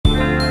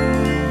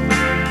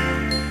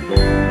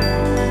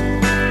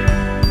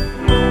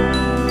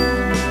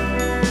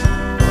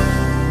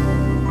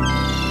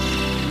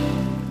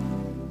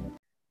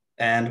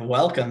And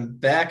welcome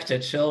back to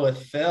Chill with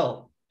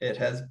Phil. It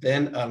has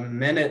been a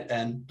minute,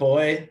 and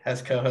boy,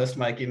 has co-host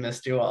Mikey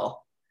missed you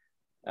all.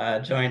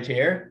 Joined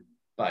here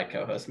by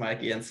co-host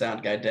Mikey and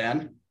sound guy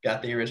Dan.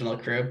 Got the original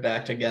crew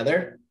back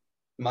together.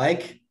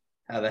 Mike,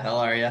 how the hell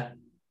are you?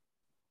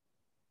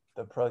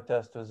 The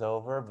protest was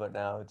over, but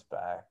now it's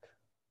back.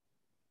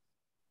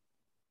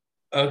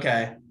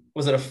 Okay.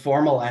 Was it a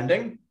formal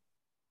ending?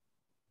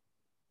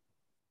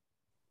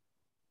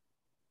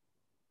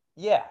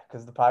 Yeah,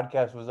 because the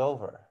podcast was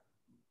over.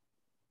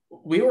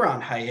 We were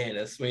on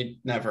hiatus. We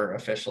never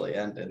officially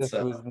ended. This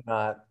was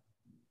not.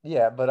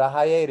 Yeah, but a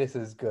hiatus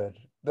is good.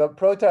 The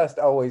protest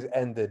always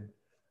ended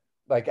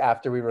like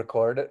after we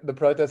recorded. The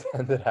protest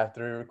ended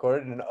after we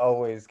recorded and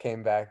always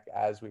came back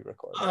as we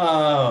recorded.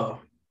 Oh,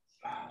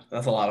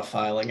 that's a lot of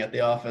filing at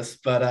the office.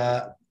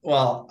 But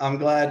well, I'm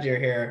glad you're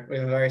here. We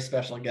have a very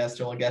special guest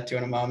who we'll get to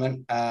in a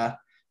moment.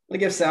 We'll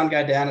give sound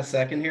guy Dan a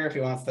second here if he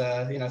wants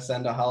to,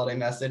 send a holiday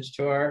message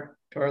to our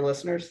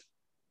listeners.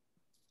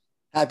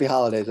 Happy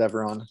holidays,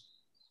 everyone.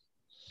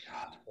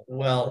 God,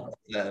 well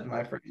said,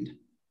 my friend.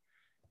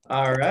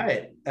 All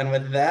right. And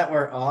with that,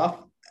 we're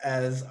off.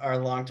 As our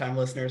longtime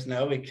listeners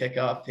know, we kick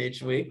off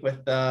each week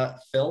with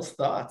Phil's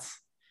thoughts.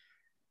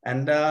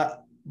 And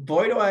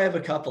boy, do I have a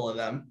couple of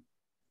them.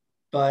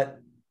 But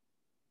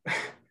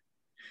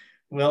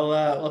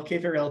we'll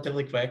keep it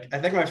relatively quick. I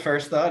think my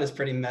first thought is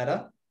pretty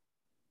meta.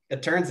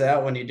 It turns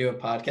out when you do a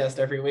podcast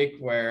every week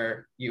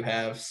where you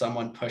have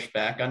someone push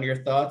back on your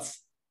thoughts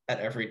at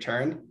every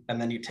turn,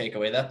 and then you take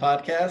away that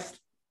podcast,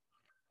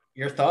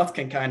 your thoughts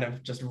can kind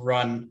of just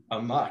run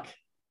amok.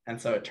 And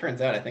so it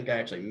turns out I think I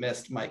actually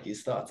missed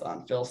Mikey's thoughts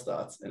on Phil's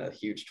thoughts in a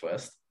huge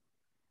twist.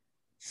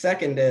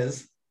 Second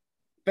is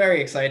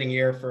very exciting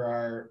year for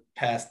our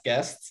past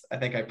guests. I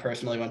think I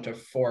personally went to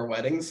 4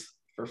 weddings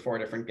for 4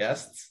 different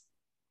guests.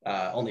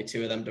 Only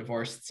 2 of them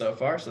divorced so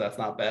far, so that's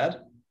not bad.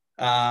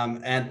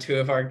 And 2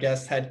 of our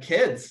guests had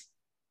kids,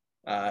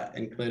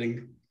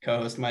 including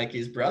co-host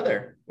Mikey's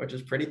brother, which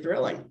is pretty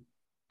thrilling.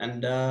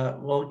 And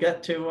we'll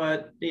get to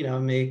what,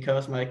 me,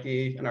 co-host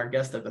Mikey, and our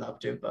guests have been up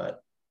to,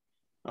 but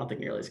I don't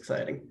think nearly as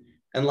exciting.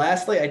 And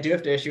lastly, I do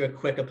have to issue a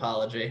quick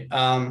apology.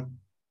 I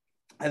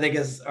think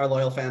as our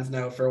loyal fans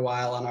know, for a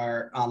while on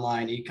our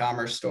online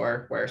e-commerce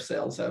store where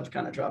sales have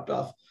kind of dropped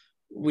off,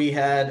 we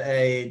had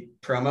a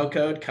promo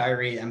code,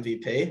 Kyrie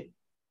MVP.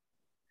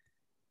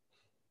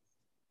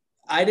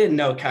 I didn't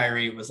know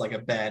Kyrie was like a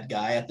bad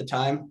guy at the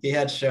time. He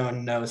had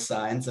shown no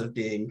signs of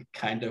being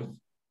kind of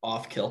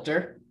off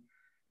kilter.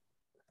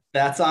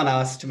 That's on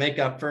us to make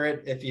up for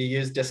it. If you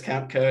use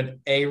discount code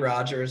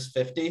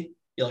ARogers50,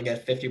 you'll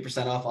get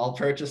 50% off all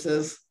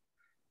purchases.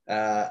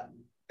 An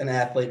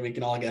athlete we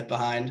can all get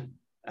behind.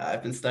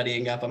 I've been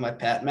studying up on my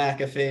Pat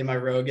McAfee, my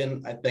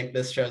Rogan. I think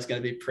this show is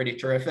going to be pretty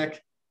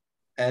terrific.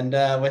 And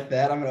with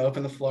that, I'm going to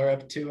open the floor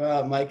up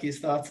to Mikey's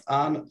thoughts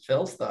on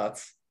Phil's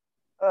thoughts.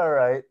 All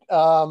right.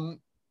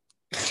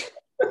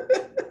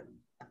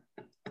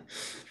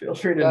 Feel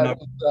free to know.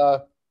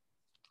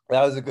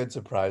 That was a good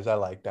surprise. I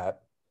like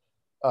that.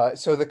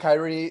 So the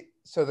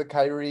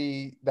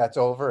Kyrie that's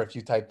over. If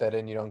you type that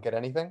in, you don't get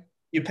anything.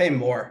 You pay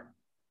more.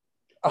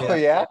 Oh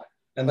yeah.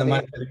 And the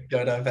money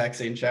go to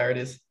vaccine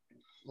charities.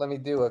 Let me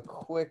do a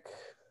quick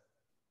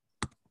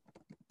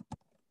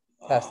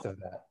test of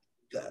that.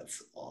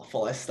 That's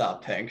awful. I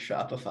stopped paying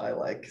Shopify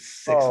like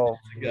 6 months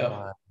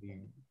ago.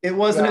 It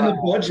wasn't in the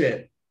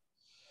budget.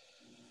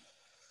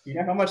 You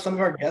know how much some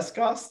of our guests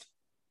cost?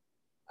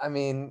 I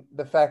mean,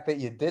 the fact that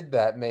you did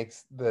that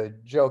makes the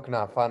joke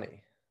not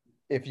funny.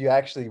 If you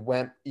actually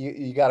went,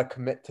 you got to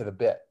commit to the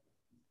bit.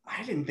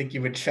 I didn't think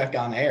you would check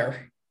on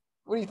air.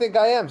 What do you think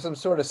I am? Some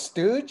sort of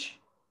stooge?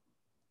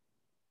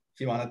 If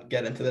you want to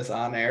get into this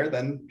on air,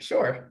 then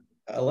sure.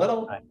 A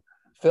little. Right.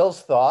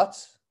 Phil's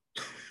thoughts,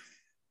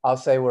 I'll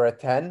say we're at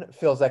 10.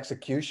 Phil's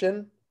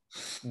execution,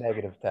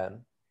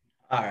 -10.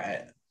 All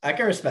right. I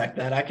can respect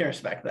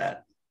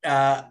that.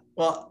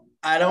 Well,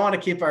 I don't want to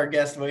keep our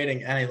guest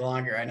waiting any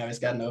longer. I know he's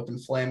got an open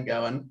flame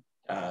going.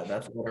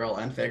 That's literal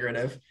and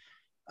figurative.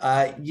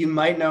 You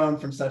might know him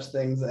from such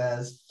things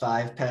as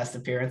 5 past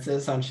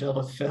appearances on Chill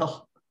with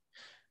Phil.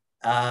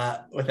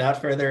 Without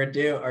further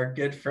ado, our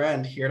good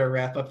friend here to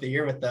wrap up the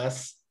year with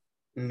us,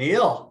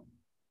 Neil.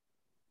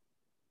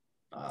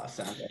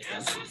 Sounds like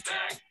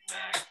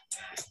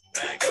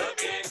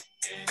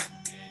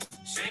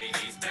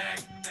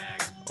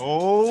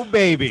Oh,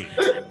 baby.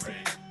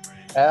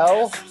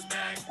 LFG.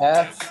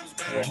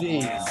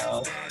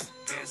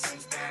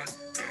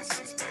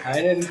 I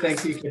didn't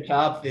think you could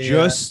top the...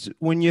 Just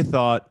when you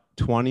thought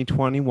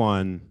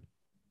 2021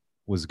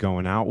 was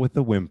going out with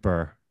a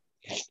whimper,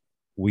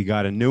 we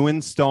got a new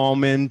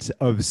installment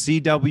of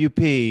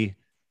CWP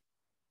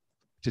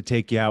to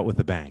take you out with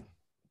a bang.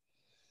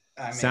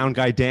 Sound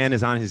guy Dan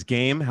is on his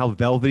game. How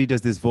velvety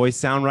does this voice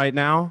sound right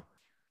now?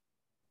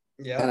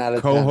 Yeah.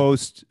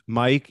 Co-host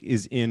Mike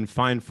is in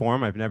fine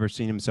form. I've never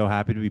seen him so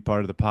happy to be part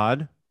of the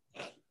pod.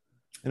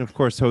 And of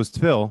course, host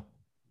Phil,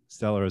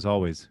 stellar as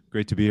always.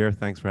 Great to be here.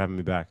 Thanks for having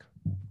me back.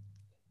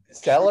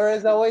 Stellar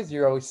as always?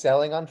 You're always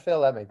selling on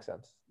Phil? That makes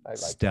sense. I like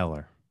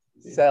stellar.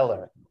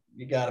 Seller.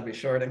 You got to be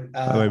shorting.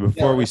 By the way,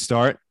 before we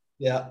start,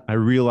 yeah, I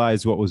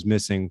realized what was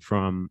missing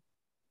from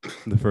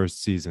the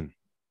first season.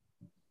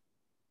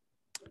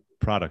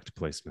 Product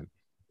placement.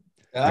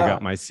 I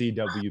got my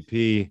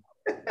CWP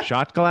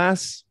shot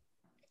glass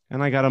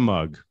and I got a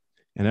mug.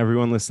 And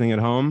everyone listening at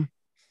home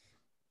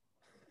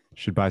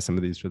should buy some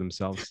of these for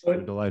themselves.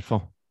 They're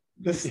delightful.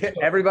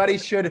 Everybody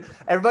should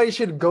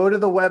go to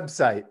the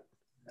website.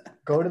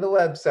 Go to the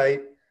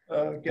website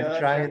and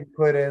try and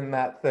put in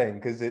that thing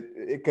because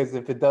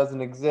if it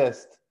doesn't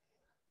exist,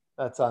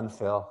 that's on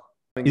Phil.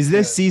 Is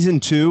this season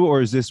 2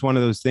 or is this one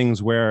of those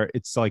things where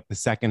it's like the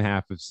second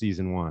half of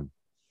season 1?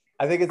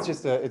 I think it's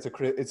just it's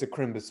a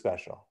Crimbus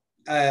special.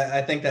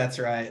 I think that's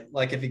right.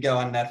 Like if you go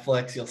on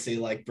Netflix, you'll see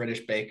like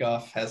British Bake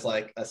Off has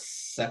like a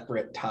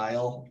separate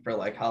tile for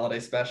like holiday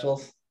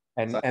specials.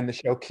 And the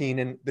show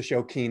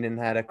Keenan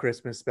had a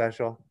Christmas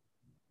special.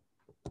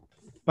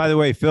 By the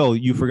way, Phil,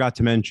 you forgot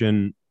to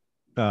mention,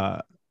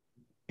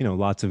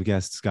 lots of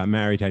guests got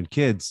married, had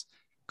kids.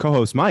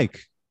 Co-host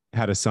Mike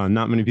had a son.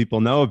 Not many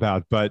people know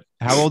about, but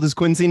how old is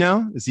Quincy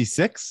now? Is he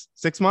 6?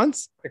 6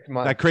 months? 6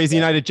 months. That crazy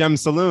night at Gem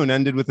Saloon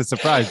ended with a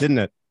surprise, didn't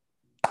it?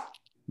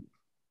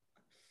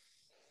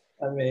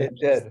 I mean, it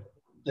did.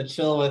 The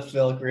Chill with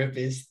Phil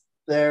groupies,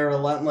 they're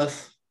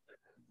relentless.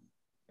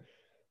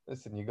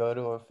 Listen, you go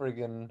to a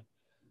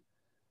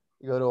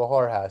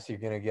whorehouse,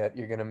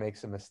 you're gonna make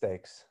some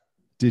mistakes.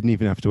 Didn't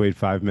even have to wait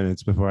 5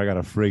 minutes before I got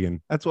a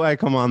friggin'. That's why I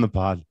come on the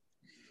pod.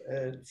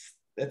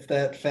 It's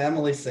that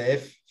family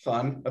safe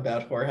fun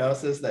about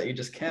whorehouses that you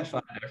just can't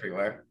find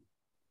everywhere.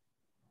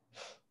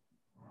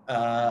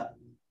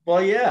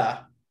 Well,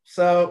 yeah.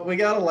 So we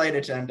got a light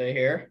agenda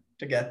here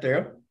to get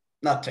through.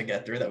 Not to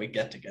get through, that we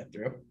get to get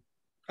through.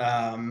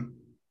 I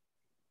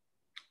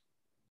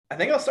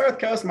think I'll start with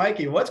co-host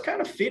Mikey. What kind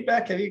of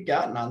feedback have you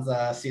gotten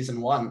on season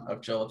 1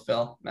 of Chill with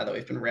Phil now that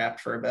we've been wrapped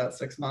for about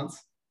 6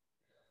 months?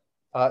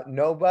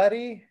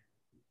 Nobody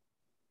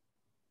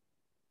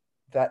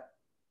that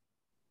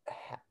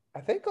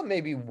I think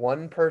maybe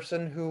one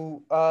person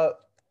who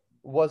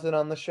wasn't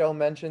on the show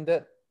mentioned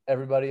it.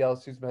 Everybody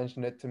else who's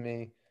mentioned it to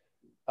me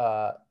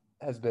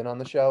has been on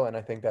the show, and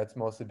I think that's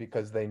mostly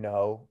because they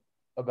know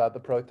about the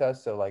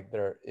protest. So like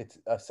it's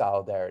a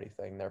solidarity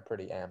thing. They're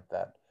pretty amped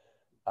that.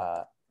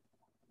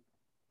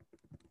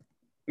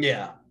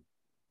 Yeah.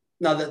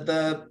 No,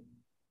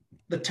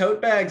 the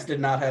tote bags did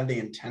not have the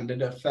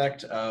intended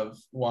effect of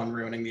 1,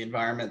 ruining the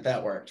environment.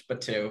 That worked, but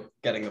 2,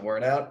 getting the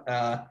word out.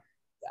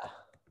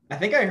 I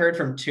think I heard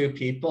from 2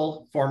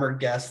 people, former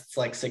guests,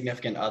 like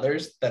significant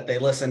others, that they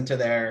listened to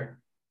their,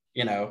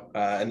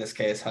 in this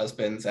case,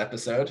 husband's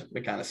episode.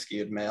 We kind of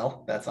skewed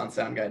male. That's on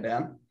Sound Guy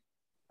Dan.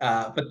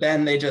 But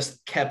then they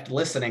just kept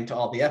listening to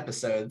all the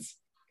episodes.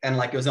 And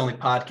like it was the only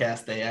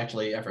podcast they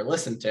actually ever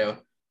listened to,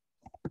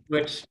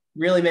 which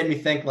really made me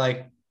think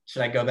like,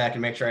 should I go back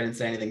and make sure I didn't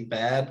say anything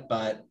bad?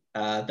 But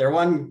their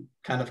one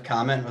kind of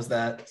comment was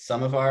that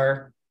some of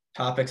our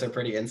topics are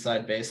pretty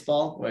inside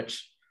baseball,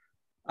 which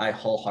I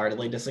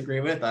wholeheartedly disagree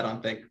with. I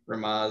don't think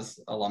Ramaz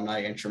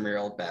alumni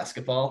intramural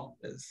basketball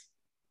is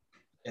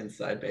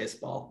inside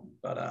baseball,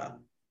 but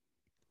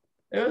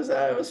it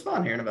was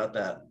fun hearing about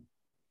that.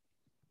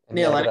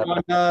 Neil,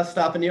 anyone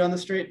stopping you on the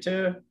street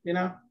too?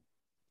 A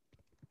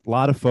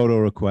lot of photo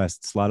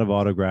requests, a lot of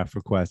autograph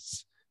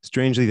requests.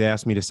 Strangely, they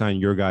asked me to sign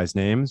your guys'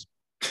 names.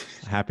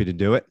 Happy to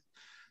do it.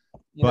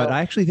 But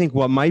I actually think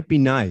what might be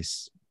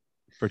nice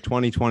for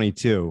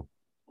 2022,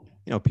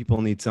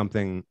 people need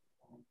something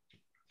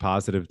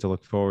positive to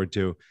look forward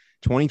to.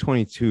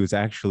 2022 is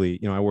actually,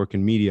 I work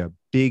in media,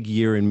 big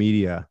year in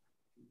media.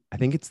 I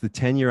think it's the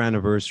 10-year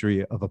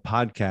anniversary of a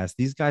podcast.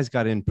 These guys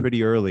got in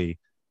pretty early,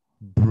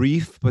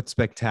 brief but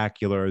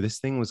spectacular. This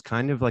thing was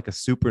kind of like a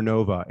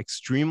supernova,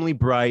 extremely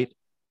bright.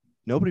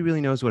 Nobody really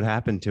knows what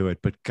happened to it,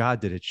 but God,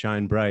 did it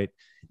shine bright.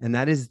 And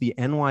that is the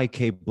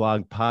NYK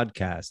Blog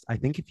Podcast. I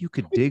think if you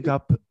could dig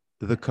up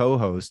the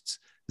co-hosts,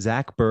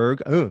 Zach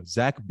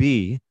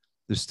B,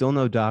 there's still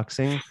no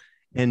doxing,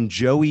 and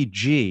Joey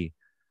G,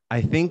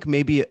 I think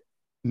maybe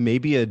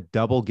a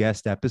double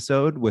guest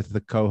episode with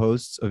the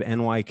co-hosts of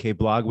NYK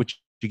Blog,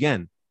 which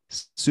again,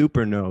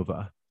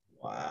 supernova.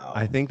 Wow.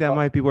 I think that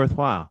might be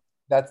worthwhile.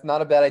 That's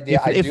not a bad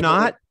idea. If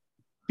not,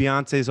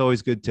 Beyonce's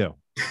always good too.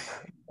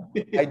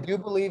 I do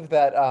believe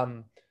that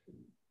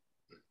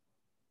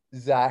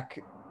Zach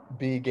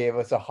B gave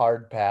us a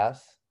hard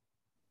pass.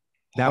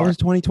 That was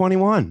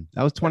 2021.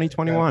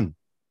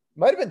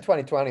 Might have been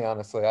 2020,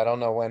 honestly. I don't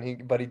know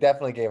when but he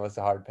definitely gave us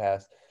a hard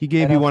pass. He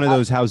gave you one of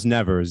those how's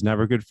nevers.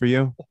 Never good for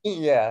you?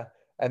 Yeah.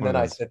 And then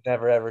I said,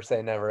 never, ever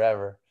say never,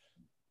 ever.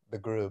 The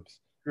groups.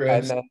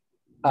 And then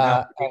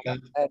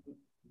and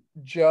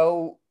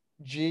Joe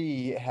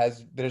G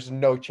there's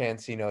no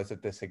chance he knows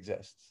that this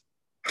exists.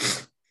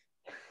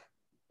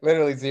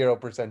 Literally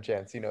 0%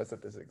 chance he knows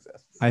that this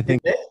exists. I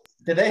think.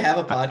 Did they have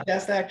a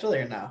podcast actually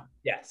or no?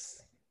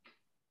 Yes.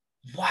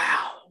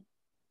 Wow.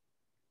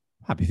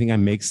 You think I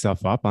make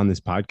stuff up on this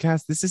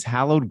podcast? This is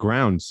hallowed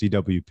ground,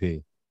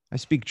 CWP. I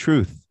speak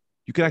truth.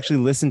 You could actually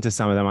listen to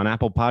some of them on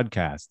Apple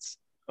Podcasts.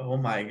 Oh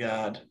my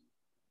God.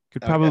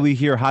 Could Okay. probably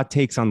hear hot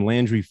takes on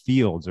Landry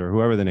Fields or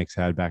whoever the Knicks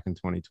had back in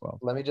 2012.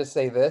 Let me just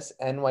say this,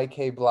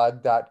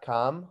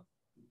 nykblog.com,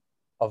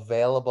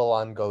 available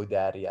on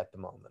GoDaddy at the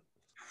moment.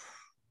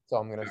 That's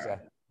all I'm going to say.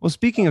 Well,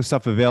 speaking of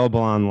stuff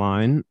available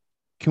online,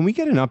 can we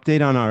get an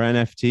update on our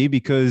NFT?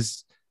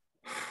 Because,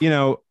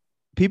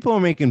 people are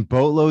making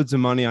boatloads of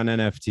money on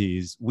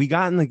NFTs. We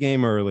got in the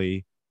game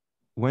early.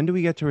 When do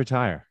we get to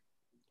retire?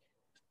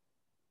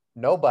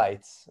 No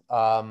bites.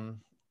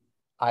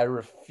 I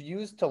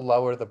refuse to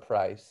lower the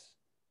price.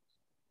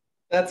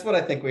 That's what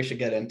I think we should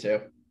get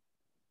into.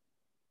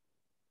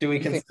 Do we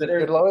You think we consider?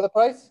 should lower the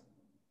price?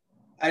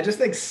 I just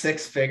think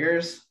 6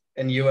 figures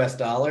in US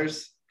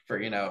dollars for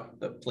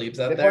the plebes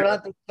out If there. we're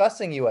not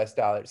discussing US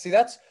dollars. See,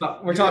 that's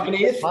We're talking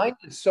your ETH. mind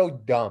is so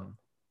dumb.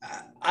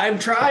 I'm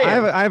trying.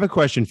 I have a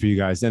question for you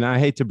guys, and I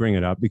hate to bring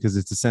it up because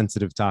it's a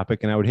sensitive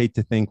topic, and I would hate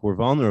to think we're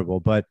vulnerable,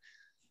 but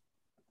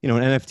an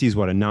NFT is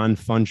what, a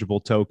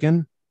non-fungible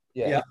token?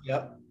 Yeah.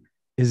 Yep.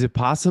 Is it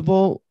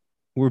possible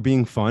we're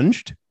being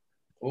funged?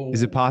 Ooh.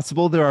 Is it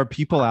possible there are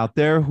people out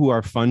there who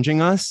are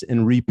funging us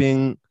and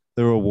reaping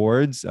the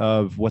rewards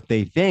of what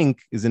they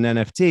think is an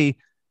NFT,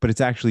 but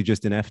it's actually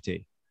just an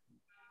FT?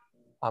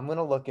 I'm going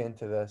to look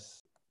into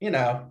this.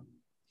 Neil,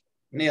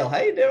 how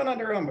you doing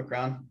under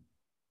Omicron?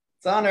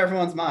 It's on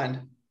everyone's mind.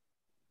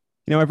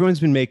 Everyone's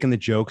been making the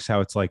jokes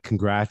how it's like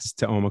congrats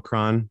to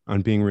Omicron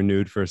on being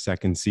renewed for a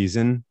second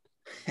season,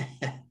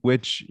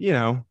 which,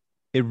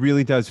 it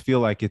really does feel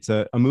like it's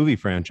a movie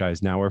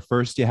franchise now, where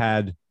first you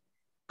had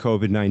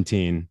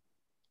COVID-19,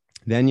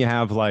 then you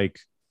have like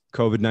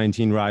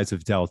COVID-19 rise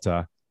of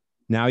Delta.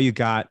 Now you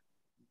got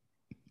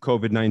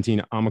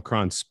COVID-19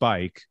 Omicron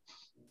spike.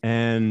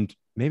 And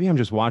maybe I'm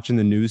just watching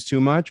the news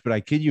too much, but I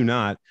kid you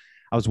not,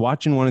 I was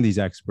watching one of these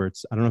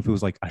experts. I don't know if it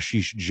was like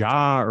Ashish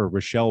Jha or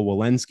Rochelle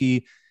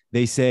Walensky.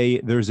 They say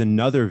there's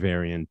another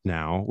variant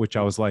now, which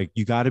I was like,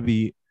 you got to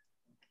be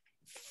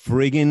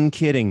friggin'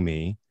 kidding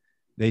me.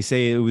 They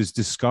say it was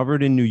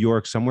discovered in New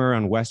York, somewhere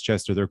around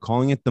Westchester. They're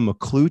calling it the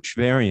McClooch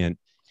variant.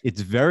 It's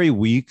very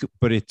weak,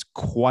 but it's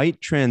quite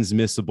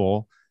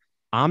transmissible.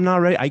 I'm not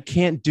ready. I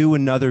can't do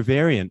another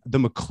variant. The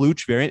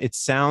McClooch variant, it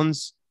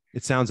sounds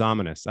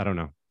ominous. I don't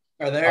know.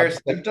 Are there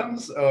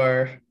symptoms,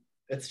 or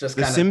it's just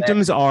the kind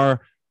symptoms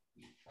are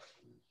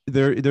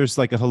there's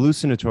like a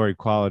hallucinatory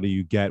quality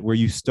you get where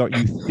you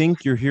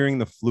think you're hearing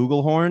the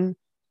flugelhorn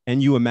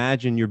and you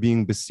imagine you're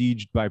being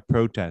besieged by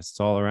protests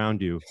all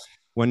around you,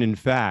 when in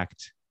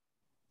fact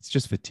it's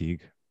just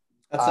fatigue.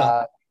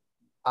 That's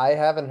I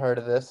haven't heard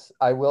of this.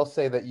 I will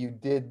say that you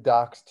did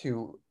dox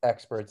 2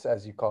 experts,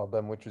 as you called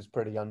them, which was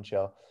pretty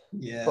unchill.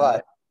 yeah.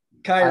 But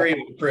Kyrie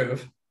would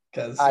approve,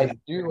 because I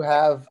do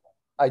have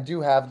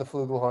the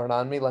flugelhorn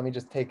on me. Let me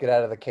just take it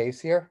out of the case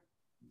here.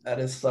 that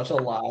is such a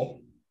lie.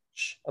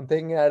 I'm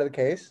taking it out of the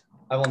case.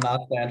 I will not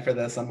stand for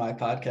this on my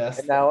podcast.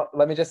 And now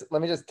let me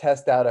just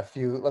test out a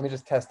few. Let me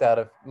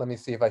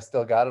see if I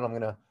still got it. I'm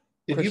gonna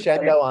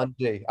crescendo on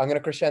G. I'm gonna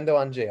crescendo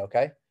on G.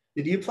 Okay.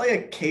 Did you play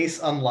a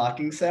case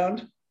unlocking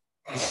sound?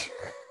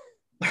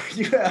 Are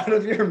you out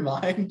of your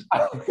mind?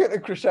 I'm gonna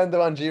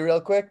crescendo on G real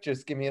quick.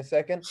 Just give me a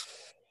second.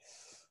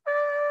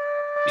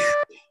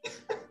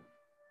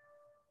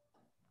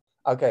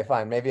 Okay,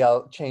 fine. Maybe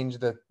I'll change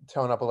the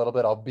tone up a little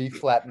bit. I'll B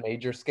flat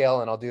major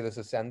scale and I'll do this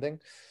ascending.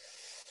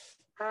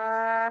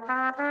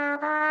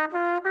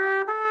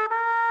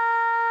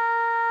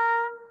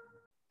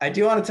 I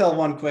do want to tell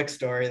one quick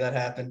story that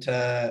happened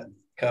to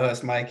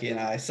co-host Mikey and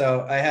I.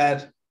 So I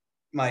had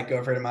Mike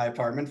over to my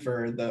apartment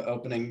for the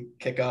opening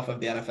kickoff of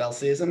the NFL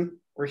season.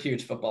 We're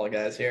huge football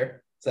guys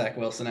here. Zach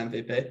Wilson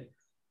MVP.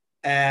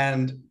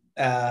 And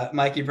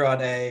Mikey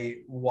brought a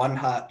one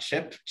hot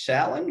chip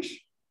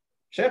challenge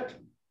chip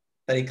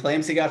that he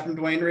claims he got from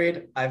Dwayne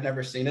Reed. I've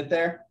never seen it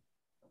there.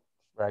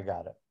 I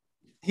got it.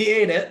 He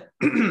ate it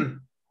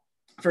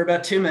for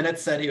about 2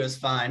 minutes, said he was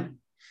fine.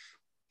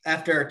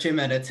 After 2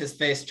 minutes, his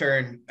face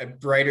turned a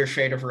brighter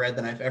shade of red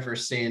than I've ever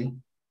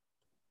seen.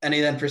 And he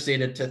then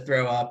proceeded to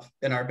throw up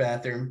in our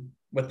bathroom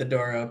with the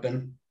door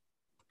open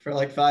for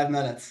like 5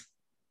 minutes.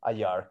 I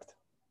yarked.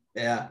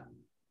 Yeah,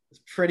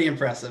 it's pretty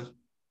impressive.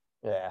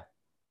 Yeah.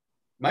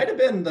 Might have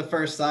been the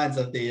first signs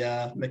of the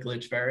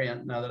McLeish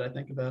variant, now that I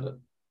think about it.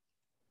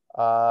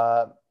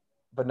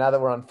 But now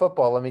that we're on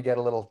football, let me get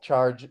a little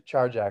charge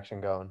action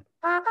going.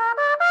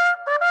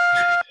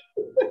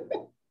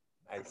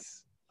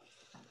 Nice.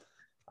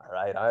 All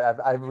right.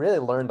 I've really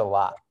learned a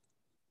lot.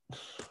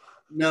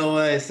 No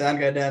way. Sound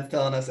Guy Dan's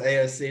telling us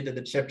AOC did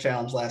the chip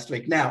challenge last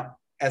week. Now,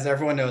 as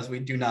everyone knows, we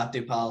do not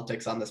do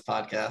politics on this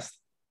podcast.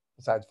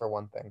 Besides for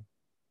one thing.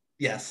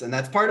 Yes, and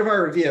that's part of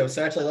our review.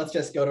 So actually, let's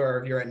just go to our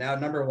review right now.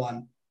 Number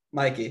 1,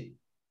 Mikey.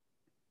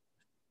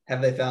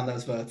 Have they found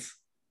those votes?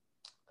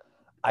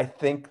 I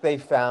think they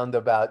found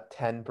about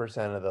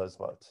 10% of those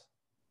votes.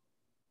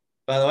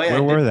 By the way,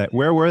 Where were they?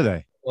 Where were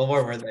they? Well,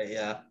 where were they?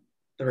 Yeah.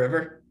 The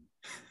river?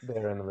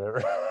 They're in the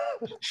river.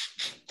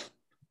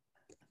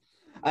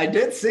 I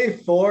did see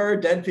 4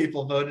 dead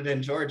people voted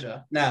in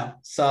Georgia. Now,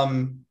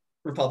 some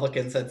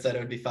Republicans had said it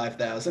would be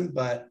 5,000,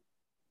 but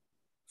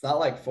it's not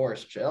like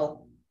forced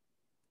chill.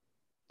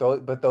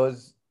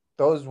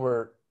 Those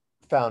were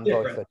found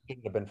votes Different. that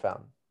shouldn't have been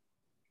found.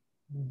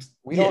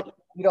 We Yeah.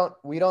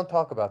 don't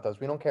talk about those.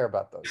 We don't care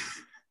about those.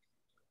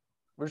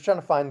 We're just trying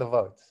to find the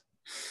votes.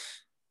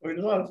 We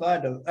just want to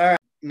find them. All right,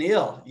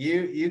 Neil,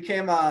 you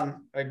came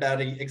on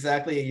about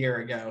exactly a year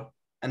ago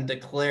and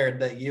declared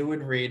that you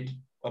would read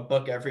a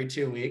book every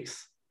 2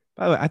 weeks.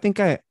 By the way, I think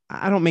I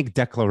don't make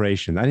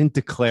declaration. I didn't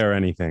declare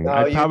anything. No,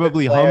 I you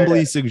probably declared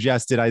humbly it.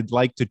 suggested I'd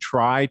like to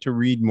try to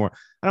read more.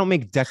 I don't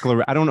make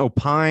I don't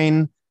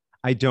opine.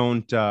 I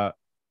don't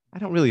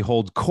really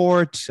hold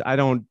court.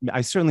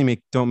 I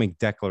certainly don't make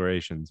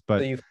declarations, but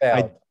So you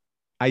failed.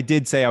 I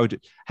did say I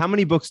would. How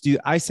many books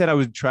I said I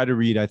would try to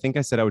read? I think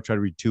I said I would try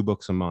to read 2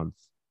 books a month,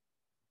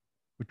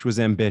 which was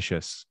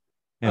ambitious.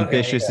 Okay,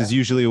 Ambitious yeah. is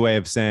usually a way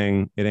of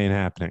saying it ain't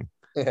happening.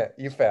 Yeah,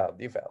 you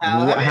failed.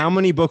 How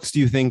many books do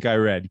you think I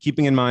read?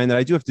 Keeping in mind that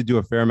I do have to do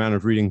a fair amount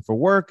of reading for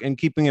work, and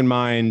keeping in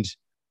mind,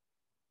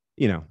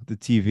 the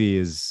TV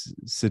is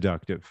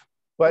seductive.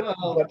 But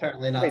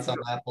apparently not wait, some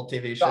Apple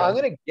TV so show. I'm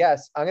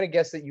gonna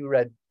guess that you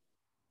read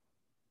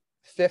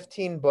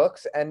 15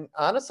 books, and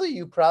honestly,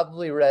 you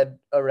probably read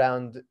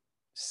around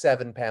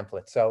 7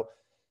 pamphlets. So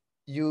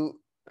you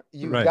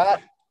Right.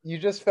 you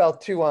just fell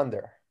 2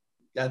 under.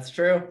 That's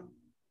true.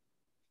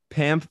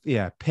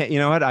 You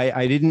know what?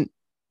 I didn't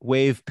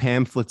wave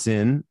pamphlets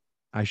in.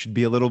 I should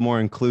be a little more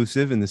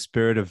inclusive in the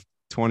spirit of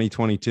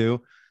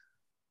 2022.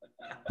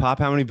 Pop,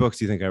 how many books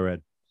do you think I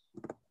read?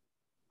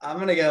 I'm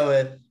gonna go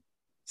with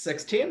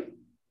 16.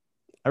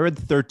 I read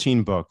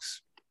 13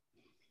 books.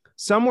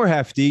 Some were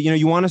hefty.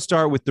 You want to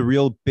start with the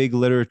real big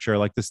literature,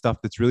 like the stuff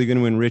that's really going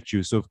to enrich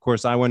you. So, of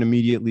course, I went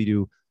immediately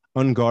to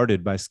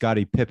Unguarded by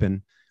Scottie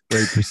Pippen, where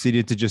he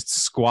proceeded to just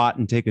squat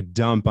and take a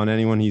dump on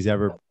anyone he's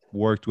ever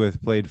worked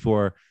with, played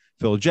for.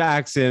 Phil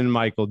Jackson,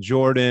 Michael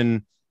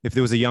Jordan. If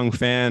there was a young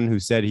fan who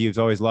said he was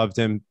always loved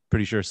him,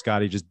 pretty sure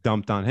Scottie just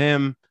dumped on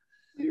him.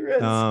 You read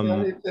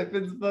Scottie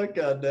Pippen's book,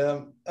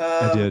 goddamn.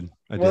 I did.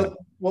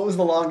 What was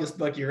the longest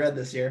book you read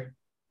this year?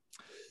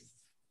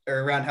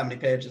 Or around how many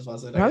pages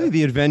was it? Probably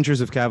The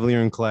Adventures of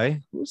Cavalier and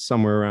Clay. It was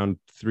somewhere around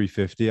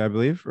 350, I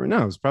believe. Or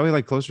no, it was probably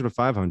like closer to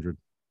 500.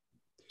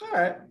 All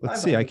right.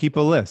 Let's see. I keep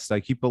a list. I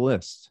Are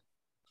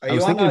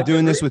was you thinking on of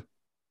doing this Goodreads? with,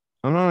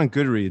 I'm not on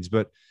Goodreads,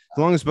 but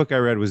the longest book I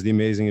read was The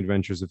Amazing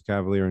Adventures of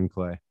Cavalier and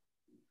Clay.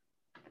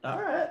 All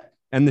right.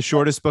 And the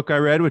shortest book I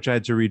read, which I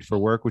had to read for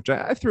work, which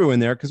I threw in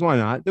there because why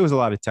not? There was a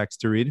lot of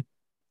text to read.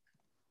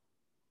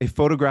 A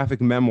photographic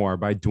memoir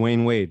by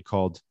Dwayne Wade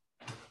called,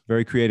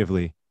 very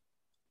creatively,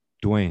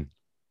 Dwayne.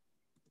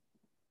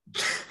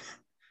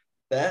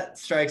 That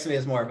strikes me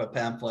as more of a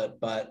pamphlet,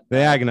 but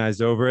They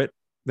agonized over it.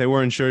 They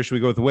weren't sure. Should we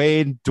go with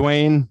Wade,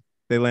 Dwayne?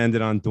 They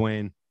landed on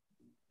Dwayne.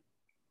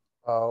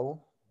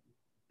 Oh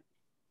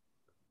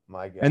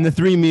my God. And the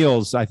 3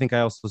 meals, I think I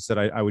also said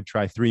I would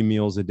try 3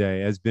 meals a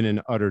day, has been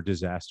an utter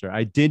disaster.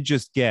 I did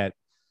just get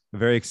a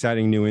very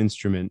exciting new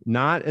instrument,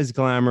 not as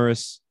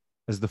glamorous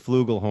as the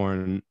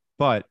flugelhorn,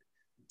 but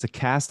it's a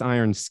cast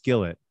iron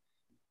skillet.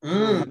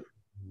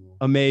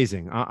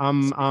 Amazing.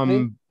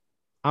 I'm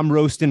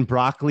roasting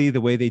broccoli the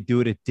way they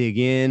do it at Dig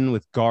In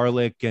with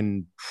garlic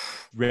and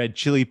red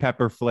chili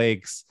pepper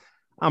flakes.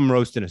 I'm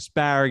roasting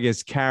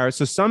asparagus, carrots.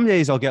 So some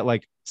days I'll get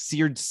like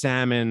seared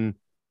salmon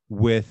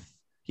with,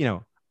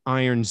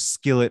 iron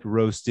skillet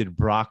roasted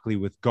broccoli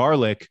with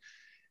garlic.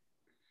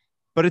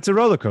 But it's a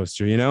roller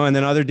coaster, and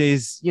then other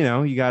days, you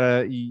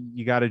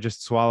gotta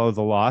just swallow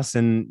the loss,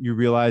 and you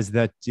realize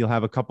that you'll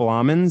have a couple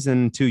almonds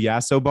and 2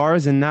 Yasso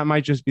bars, and that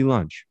might just be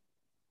lunch.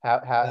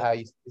 How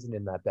you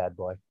seasoning that bad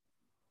boy?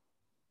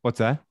 What's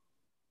that?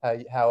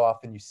 How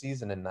often you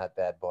seasoning that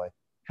bad boy?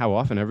 How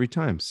often? Every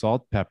time.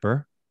 Salt,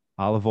 pepper,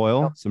 olive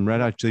oil, No. some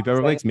red hot chili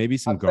pepper flakes, maybe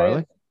some I'm saying-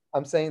 garlic.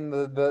 I'm saying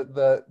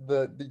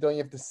the don't you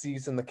have to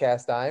season the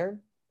cast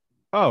iron?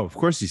 Oh, of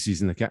course you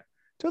season the cat.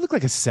 Do I look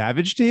like a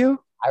savage to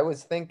you? I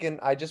was thinking.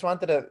 I just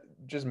wanted to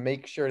just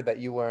make sure that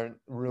you weren't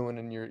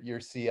ruining your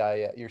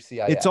CI.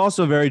 It's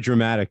also very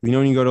dramatic. When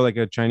you go to like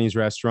a Chinese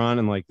restaurant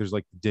and like there's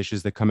like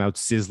dishes that come out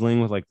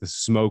sizzling with like the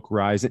smoke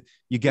rising.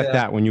 You get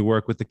that when you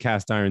work with the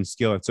cast iron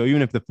skillet. So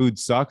even if the food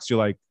sucks, you're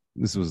like,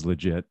 this was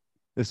legit.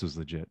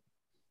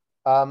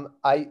 While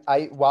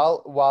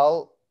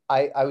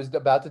I was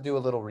about to do a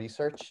little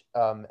research,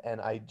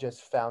 and I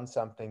just found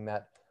something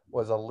that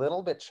was a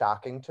little bit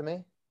shocking to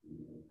me,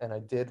 and I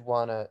did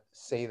want to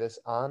say this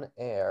on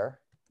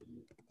air.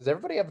 Does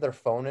everybody have their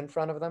phone in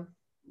front of them?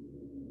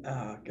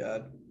 Oh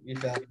God, you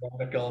found an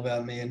article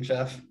about me and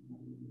Jeff.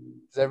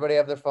 Does everybody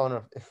have their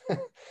phone?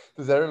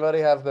 Does everybody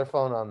have their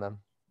phone on them?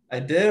 I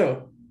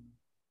do.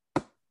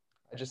 I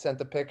just sent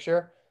a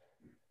picture.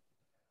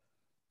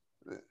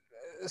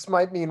 This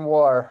might mean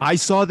war. I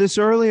saw this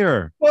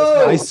earlier.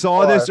 Whoa! I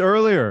saw this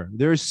earlier.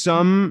 There's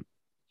some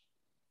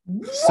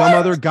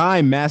other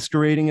guy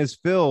masquerading as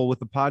Phil with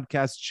the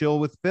podcast Chill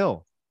with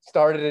Phil.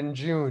 Started in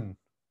June.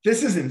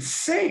 This is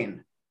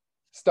insane.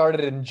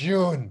 Started in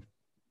June.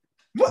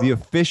 What? The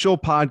official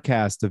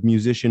podcast of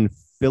musician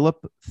Philip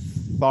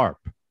Tharp.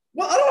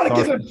 Well, I don't want to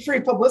give him free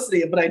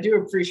publicity, but I do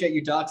appreciate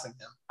you doxing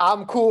him.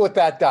 I'm cool with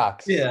that,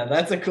 Docs. Yeah,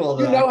 that's a cool.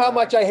 You doc. know how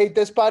much I hate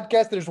this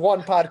podcast? There's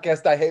one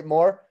podcast I hate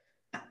more.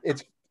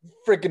 It's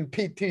freaking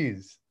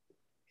PTs.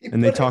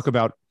 And they talk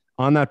about,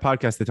 on that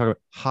podcast, they talk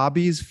about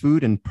hobbies,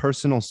 food, and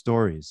personal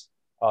stories.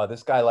 Oh,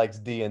 this guy likes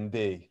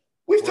D&D.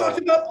 We've talked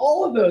about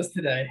all of those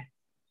today.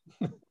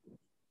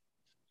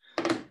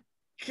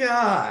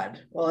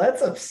 God, well,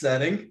 that's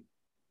upsetting.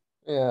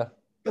 Yeah.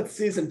 But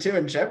season 2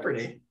 in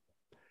jeopardy.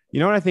 You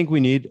know what I think we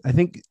need? I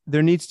think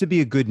there needs to be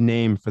a good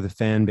name for the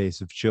fan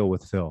base of Chill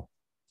with Phil.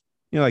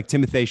 You know, like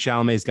Timothée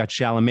Chalamet's got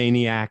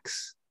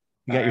Chalamaniacs.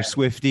 You got your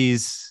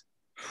Swifties.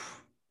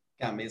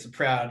 Got me as a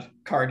proud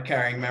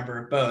card-carrying member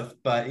of both.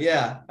 But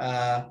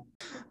yeah,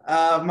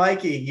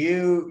 Mikey,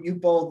 you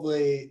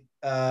boldly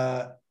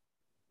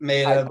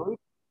made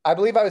I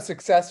believe I was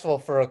successful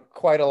for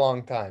quite a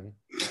long time.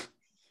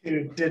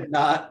 You did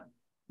not.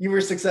 You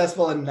were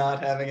successful in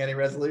not having any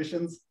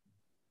resolutions.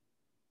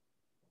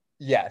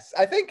 Yes,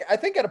 I think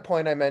at a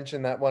point I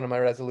mentioned that one of my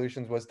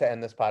resolutions was to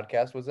end this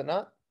podcast. Was it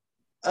not?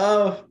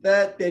 Oh,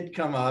 that did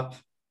come up.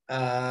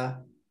 Well,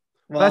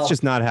 that's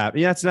just not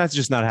happening. Yeah, that's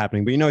just not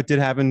happening. But you know, it did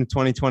happen in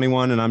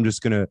 2021, and I'm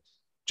just gonna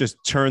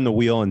turn the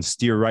wheel and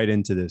steer right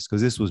into this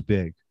because this was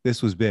big.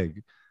 This was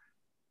big.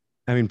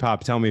 I mean,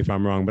 Pop, tell me if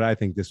I'm wrong, but I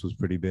think this was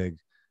pretty big.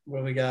 What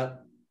do we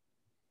got?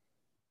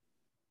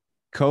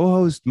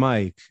 Co-host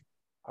Mike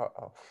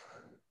Uh-oh.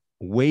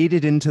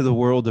 waded into the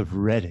world of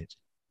Reddit.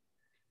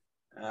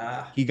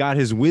 He got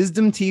his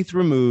wisdom teeth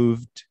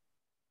removed.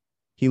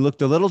 He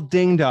looked a little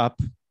dinged up,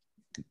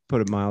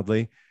 put it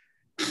mildly,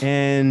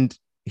 and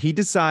he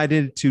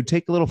decided to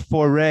take a little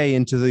foray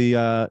into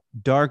the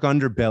dark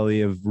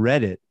underbelly of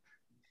Reddit,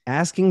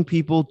 asking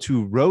people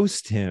to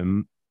roast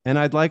him. And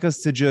I'd like us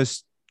to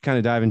just kind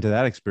of dive into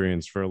that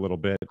experience for a little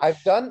bit.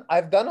 I've done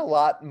a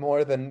lot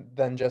more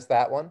than just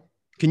that one.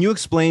 Can you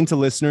explain to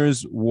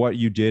listeners what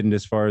you did and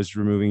as far as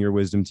removing your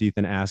wisdom teeth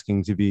and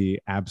asking to be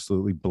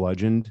absolutely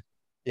bludgeoned?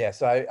 Yeah,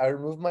 so I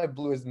removed my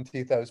blue wisdom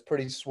teeth. I was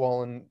pretty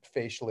swollen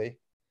facially.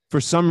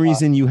 For some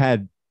reason, you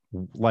had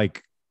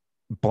like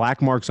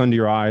black marks under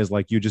your eyes,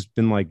 like you just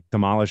been like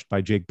demolished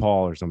by Jake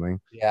Paul or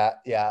something. Yeah.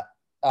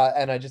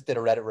 And I just did a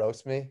Reddit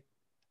roast me.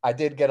 I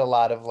did get a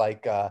lot of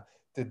like,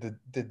 did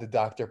the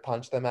doctor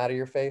punch them out of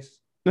your face?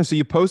 No, so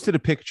you posted a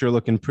picture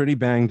looking pretty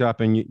banged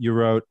up, and you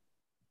wrote,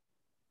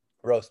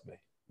 "Roast me.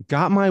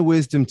 Got my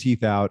wisdom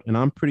teeth out, and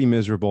I'm pretty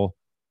miserable.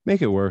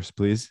 Make it worse,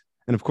 please."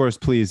 And of course,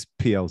 please,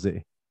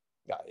 PLZ.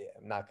 Yeah,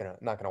 I'm not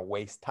gonna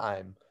waste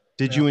time.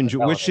 Did you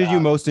enjoy? Which did you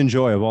most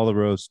enjoy of all the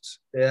roasts?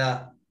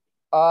 Yeah.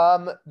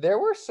 There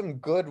were some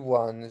good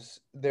ones.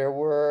 There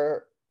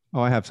were.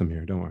 Oh, I have some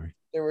here. Don't worry.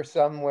 There were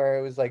some where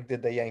it was like,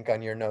 "Did they yank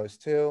on your nose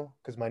too?"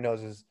 Because my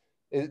nose is.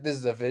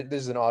 This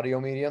is an audio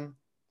medium.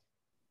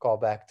 Call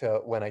back to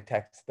when I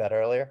texted that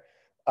earlier.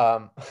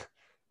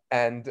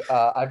 And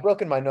I've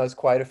broken my nose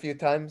quite a few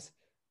times,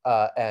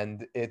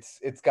 and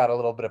it's got a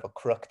little bit of a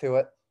crook to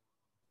it.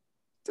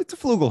 It's a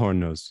flugelhorn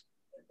nose.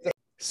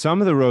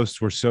 Some of the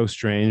roasts were so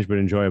strange but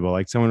enjoyable.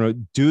 Like someone wrote,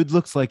 "Dude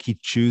looks like he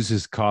chews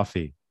his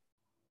coffee."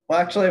 Well,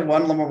 actually,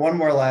 one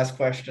more last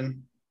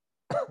question.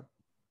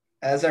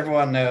 As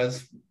everyone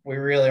knows, we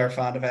really are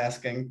fond of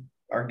asking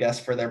our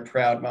guests for their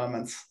proud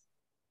moments.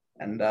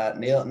 And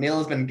Neil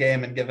has been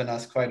game and given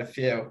us quite a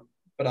few.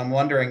 But I'm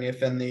wondering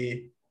if I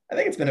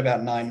think it's been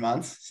about 9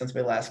 months since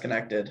we last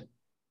connected,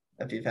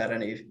 if you've had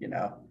any,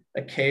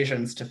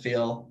 occasions to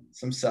feel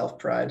some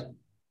self-pride.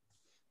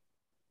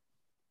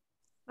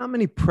 Not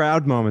many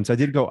proud moments. I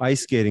did go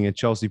ice skating at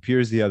Chelsea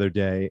Piers the other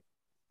day,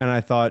 and I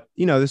thought,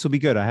 this will be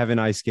good. I haven't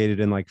ice skated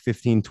in like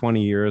 15,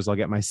 20 years. I'll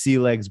get my sea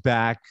legs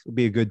back. It'll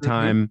be a good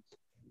time.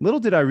 Little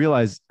did I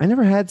realize I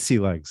never had sea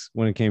legs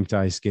when it came to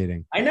ice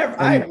skating.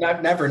 I've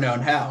never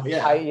known how.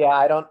 Yeah.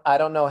 I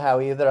don't know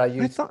how either. I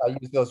use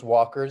those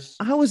walkers.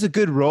 I was a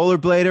good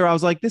rollerblader. I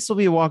was like, this will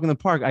be a walk in the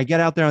park. I get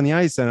out there on the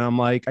ice and I'm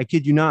like, I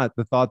kid you not,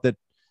 the thought that,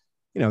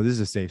 this is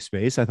a safe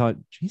space. I thought,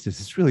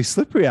 Jesus, it's really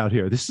slippery out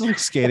here. This is like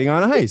skating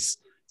on ice.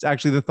 It's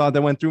actually the thought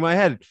that went through my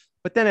head.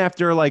 But then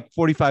after like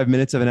 45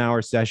 minutes of an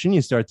hour session,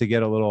 you start to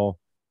get a little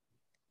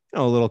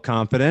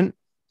confident.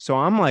 So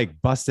I'm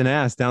like busting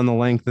ass down the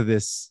length of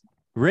this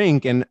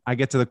rink, and I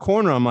get to the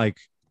corner. I'm like,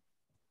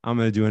 I'm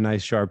going to do a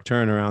nice sharp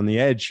turn around the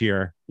edge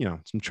here.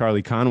 Some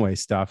Charlie Conway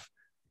stuff.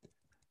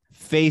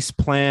 Face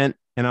plant,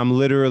 and I'm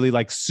literally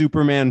like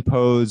Superman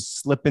pose,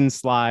 slip and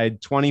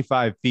slide,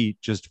 25 feet,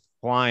 just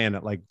flying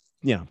at like,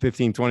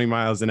 15, 20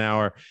 miles an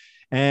hour.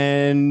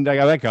 And I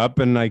got back up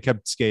and I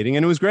kept skating,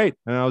 and it was great.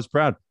 And I was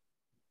proud.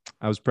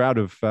 It's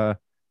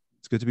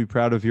good to be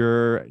proud of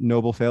your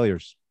noble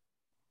failures.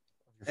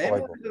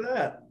 Amen to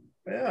that.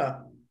 Yeah.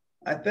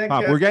 I think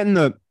we're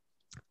getting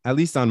at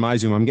least on my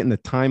Zoom, I'm getting the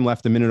time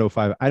left,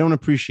 1:05. I don't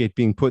appreciate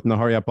being put in the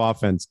hurry up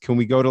offense. Can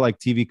we go to like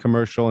TV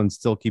commercial and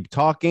still keep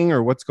talking,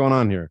 or what's going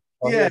on here?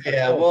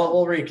 Yeah.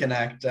 We'll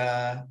reconnect.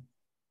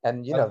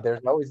 And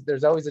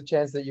there's always a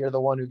chance that you're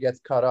the one who gets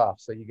cut off.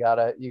 So you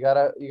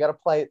gotta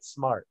play it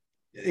smart.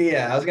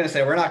 Yeah, I was gonna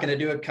say we're not gonna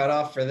do a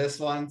cutoff for this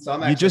one.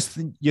 So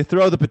you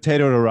throw the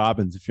potato to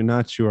Robbins if you're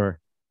not sure.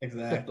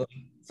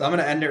 Exactly. So I'm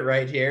going to end it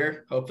right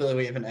here. Hopefully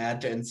we have an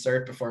ad to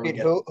insert before we Wait,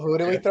 get. who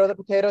do we throw the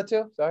potato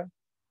to? Sorry.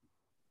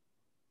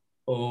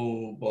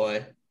 Oh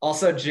boy.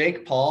 Also,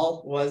 Jake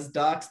Paul was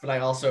doxxed, but I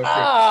also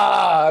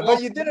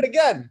But you did it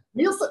again.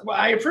 Neil said, well,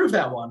 I approved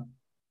that one.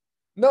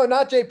 No,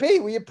 not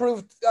JP. We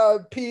approved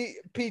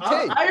PT.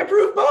 I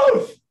approve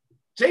both.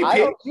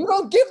 JP, You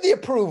don't give the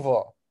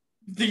approval.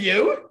 do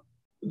you?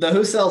 The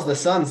Who Sells the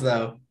Suns,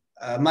 though.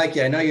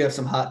 Mikey, I know you have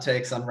some hot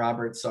takes on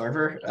Robert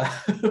Sarver.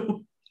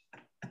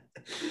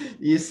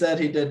 You said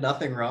he did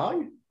nothing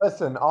wrong?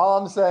 Listen, all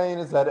I'm saying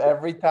is that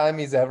every time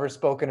he's ever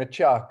spoken to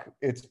Chuck,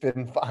 it's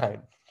been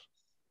fine.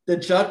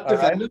 Did Chuck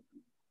defend him?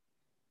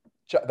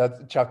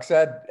 Chuck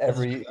said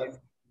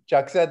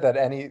Chuck said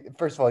that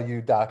first of all,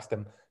 you doxed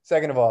him.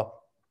 Second of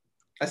all,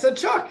 I said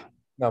Chuck.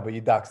 no, but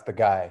you doxed the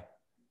guy.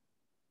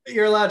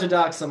 You're allowed to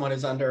dox someone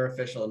who's under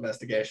official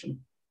investigation.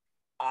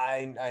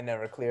 I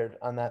never cleared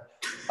on that.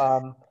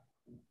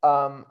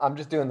 I'm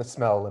just doing the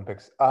smell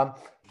Olympics.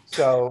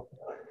 So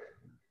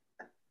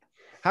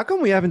How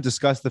come we haven't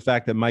discussed the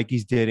fact that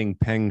Mikey's dating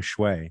Peng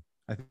Shui?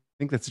 I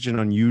think that's such an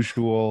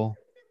unusual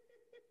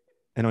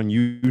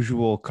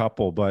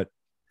couple, but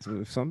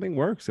if something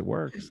works, it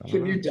works.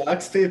 Can you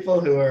dox people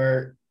who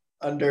are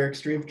under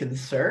extreme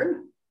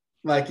concern?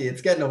 Mikey,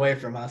 it's getting away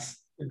from us.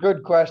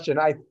 good question.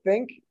 I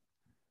think.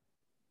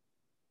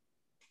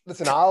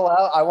 Listen,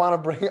 I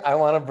want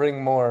to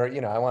bring more.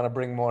 I want to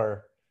bring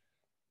more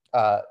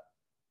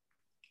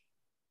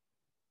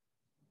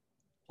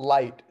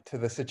light to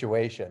the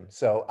situation.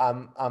 So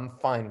I'm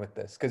fine with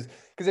this because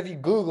if you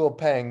Google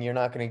Peng, you're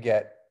not gonna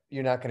get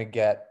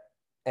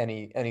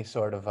any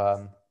sort of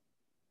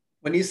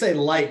When you say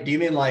light, do you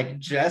mean like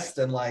jest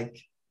and like?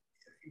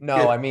 No,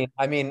 Good.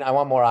 I mean I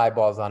want more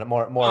eyeballs on it,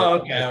 more Oh,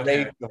 okay.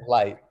 rays of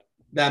light.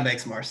 That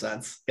makes more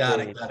sense.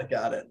 Got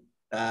it.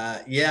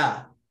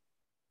 Yeah.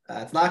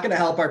 It's not going to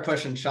help our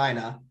push in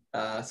China.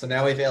 So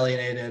now we've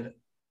alienated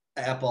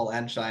Apple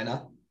and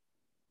China.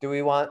 Do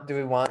we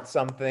want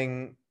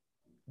something?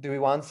 Do we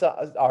want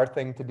our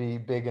thing to be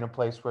big in a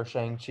place where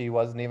Shang-Chi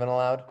wasn't even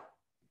allowed?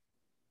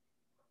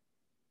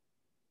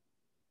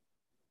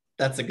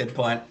 That's a good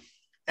point.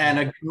 And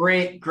a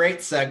great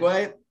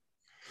segue.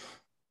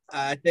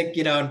 I think,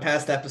 in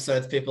past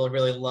episodes, people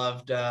really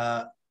loved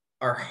our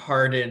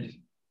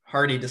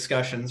hearty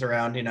discussions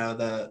around,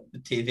 the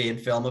TV and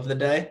film of the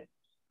day.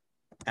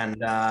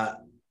 And I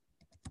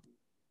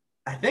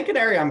think an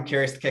area I'm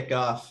curious to kick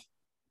off,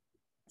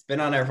 it's been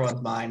on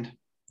everyone's mind.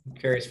 I'm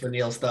curious for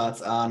Neil's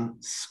thoughts on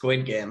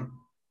Squid Game.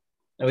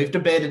 Now, we've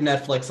debated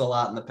Netflix a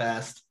lot in the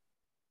past.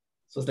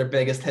 This was their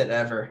biggest hit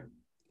ever.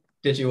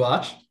 Did you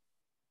watch?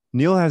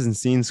 Neil hasn't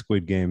seen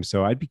Squid Game,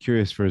 so I'd be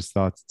curious for his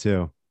thoughts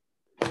too.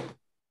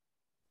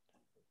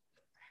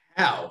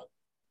 How?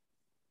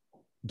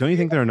 Don't you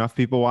think there are enough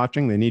people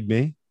watching? They need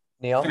me.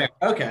 Neil, Fair.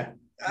 Okay.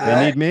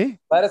 They need me.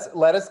 let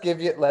us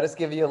give you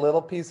a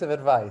little piece of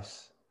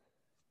advice.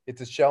 It's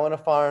a show in a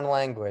foreign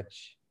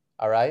language.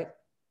 All right.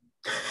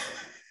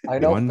 I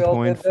know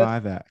Phil did this.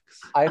 1.5x.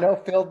 I know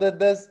Phil did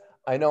this.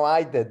 I know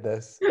I did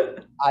this.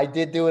 I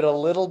did do it a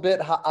little bit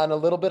on a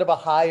little bit of a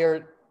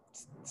higher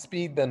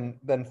speed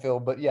than Phil,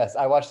 but yes,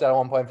 I watched it at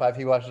 1.5.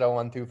 He watched it at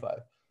 1.25.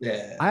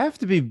 Yeah. I have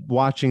to be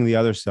watching the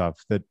other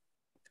stuff that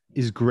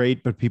is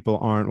great, but people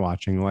aren't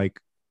watching, like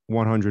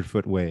 100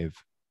 Foot Wave.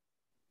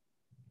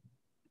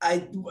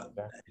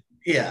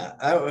 Yeah.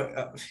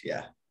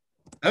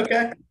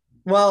 Okay.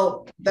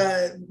 Well,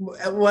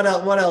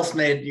 what else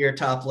made your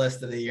top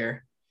list of the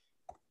year?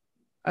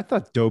 I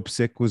thought Dope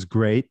Sick was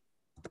great.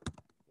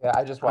 Yeah,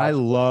 I just watched. I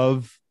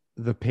love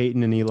the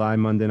Peyton and Eli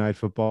Monday Night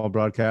Football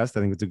broadcast. I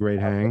think it's a great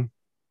hang.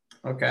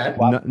 Okay.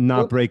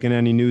 Not breaking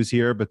any news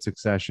here, but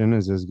Succession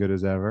is as good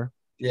as ever.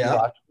 Yeah.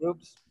 Watch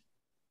groups.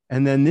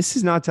 And then this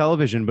is not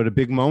television, but a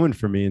big moment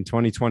for me in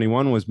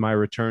 2021 was my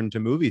return to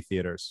movie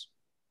theaters.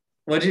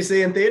 What'd you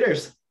see in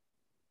theaters?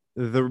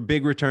 The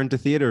big return to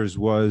theaters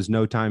was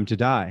No Time to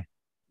Die.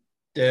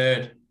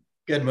 Dude,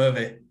 good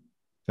movie.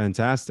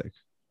 Fantastic.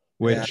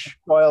 Which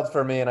Spoiled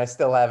for me, and I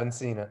still haven't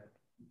seen it.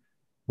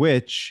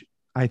 Which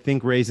I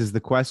think raises the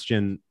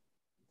question,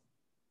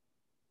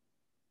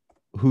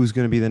 who's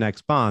going to be the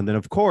next Bond? And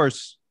of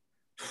course,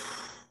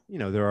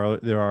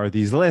 there are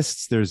these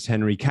lists. There's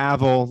Henry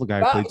Cavill, the guy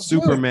who played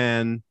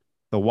Superman,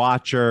 the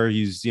Watcher.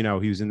 He was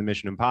in the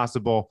Mission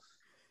Impossible.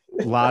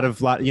 A lot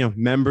of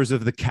members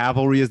of the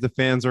cavalry, as the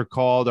fans are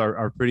called,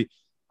 are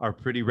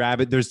pretty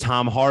rabid. There's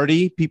Tom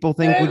Hardy. People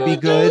think would be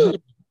good.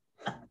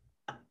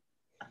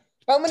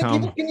 How many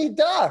people can you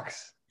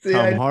dox?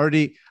 Tom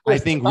Hardy. I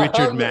think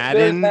Richard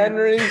Madden.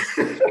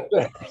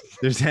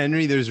 There's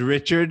Henry. There's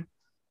Richard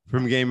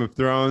from Game of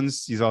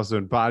Thrones. He's also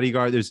in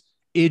Bodyguard. There's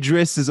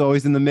Idris is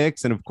always in the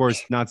mix. And of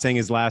course, not saying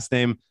his last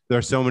name. There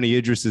are so many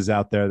Idrises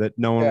out there that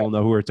no one will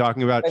know who we're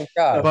talking about. Thank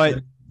God.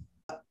 But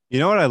you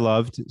know what I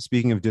loved?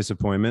 Speaking of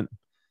disappointment,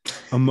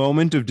 a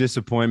moment of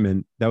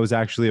disappointment that was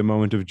actually a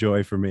moment of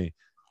joy for me.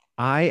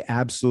 I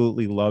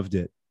absolutely loved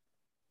it.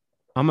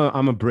 I'm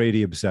a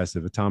Brady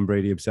obsessive, a Tom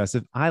Brady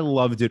obsessive. I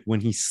loved it when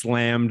he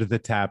slammed the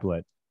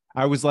tablet.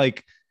 I was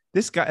like,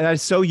 This guy,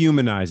 that's so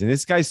humanizing.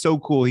 This guy's so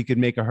cool. He could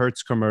make a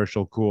Hertz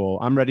commercial cool.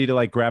 I'm ready to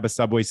like grab a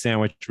Subway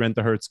sandwich, rent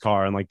the Hertz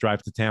car, and like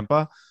drive to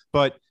Tampa.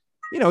 But,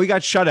 you know, he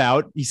got shut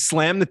out. He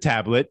slammed the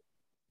tablet.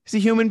 He's a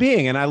human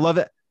being. And I love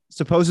it.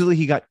 Supposedly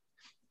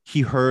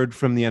he heard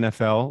from the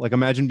NFL. Like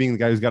imagine being the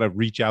guy who's got to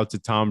reach out to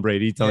Tom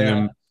Brady, telling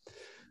him,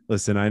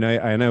 listen,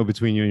 I know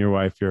between you and your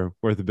wife, you're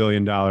worth $1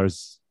 billion,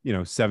 you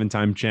know,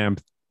 7-time champ,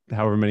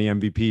 however many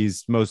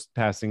MVPs, most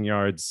passing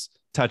yards,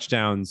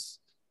 touchdowns,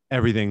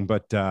 everything.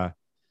 But,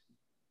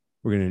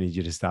 we're going to need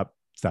you to stop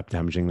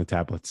damaging the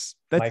tablets.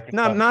 That's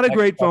not a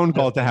great phone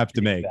call to have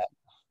to make.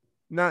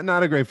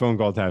 Not a great phone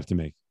call to have to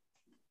make.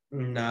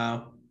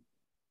 No.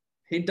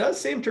 He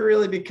does seem to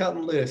really be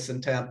cutting loose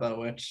in Tampa,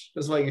 which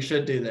is what you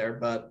should do there.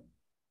 But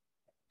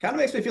kind of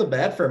makes me feel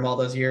bad for him all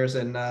those years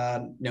in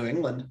New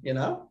England, you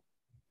know?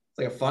 It's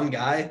like a fun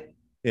guy.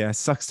 Yeah, it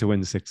sucks to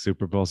win 6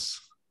 Super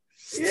Bowls.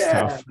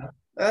 Yeah.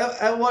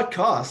 At what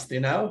cost, you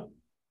know?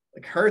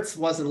 Like Hertz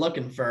wasn't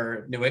looking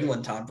for New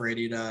England Tom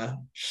Brady to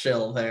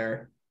shill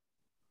their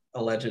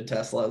alleged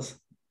Teslas.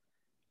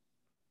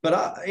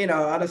 But, you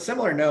know, on a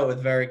similar note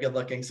with very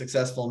good-looking,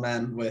 successful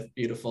men with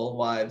beautiful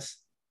wives,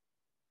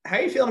 how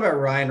are you feeling about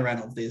Ryan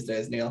Reynolds these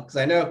days, Neil? Because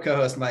I know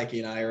co-host Mikey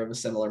and I are of a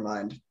similar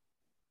mind.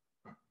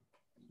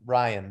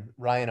 Ryan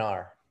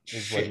R.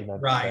 is what you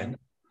meant. Ryan.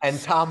 And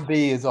Tom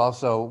B is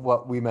also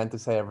what we meant to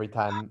say every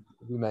time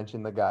we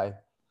mention the guy.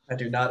 I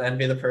do not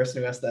envy the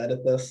person who has to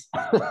edit this.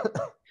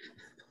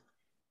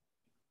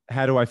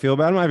 How do I feel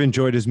about him? I've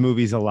enjoyed his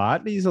movies a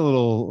lot. He's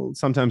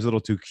sometimes a little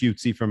too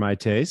cutesy for my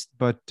taste,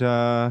 but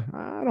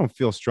I don't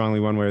feel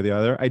strongly one way or the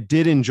other. I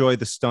did enjoy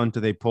the stunt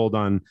that they pulled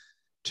on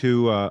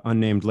 2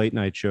 unnamed late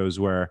night shows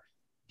where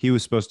he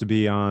was supposed to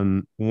be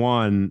on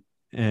one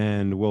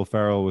and Will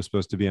Ferrell was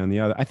supposed to be on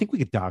the other. I think we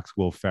could dox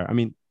Will Ferrell. I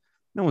mean,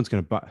 no one's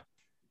going to buy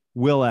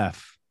Will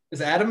F.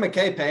 Is Adam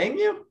McKay paying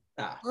you?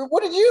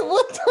 What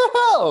the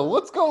hell?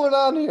 What's going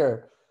on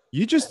here?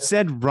 You just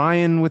said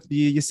Ryan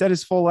you said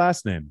his full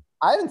last name.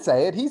 I didn't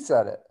say it. He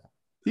said it.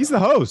 He's the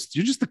host.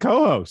 You're just the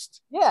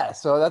co-host. Yeah.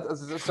 So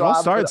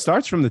it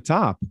starts from the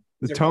top.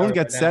 The tone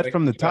gets set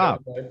from the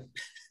top.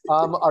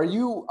 Are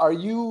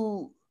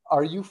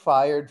you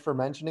fired for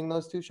mentioning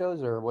those 2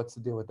 shows, or what's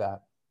the deal with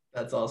that?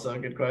 That's also a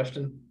good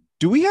question.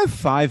 Do we have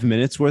 5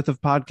 minutes worth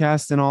of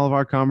podcast in all of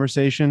our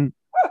conversation?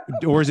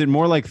 Or is it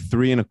more like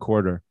 3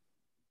 1/4?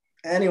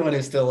 Anyone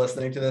who's still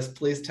listening to this,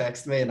 please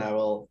text me and I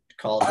will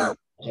call them.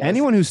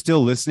 Anyone who's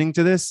still listening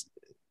to this,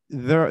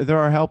 there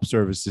are help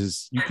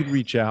services. You could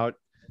reach out.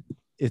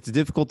 It's a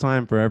difficult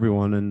time for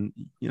everyone, and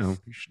you know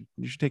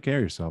you should take care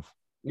of yourself.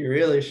 You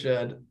really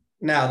should.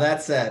 Now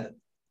that said,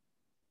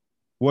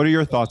 what are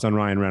your thoughts on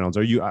Ryan Reynolds?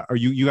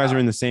 You guys are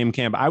in the same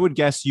camp? I would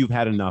guess you've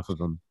had enough of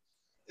him.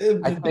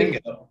 I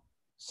think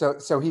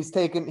so. He's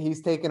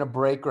taken a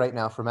break right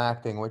now from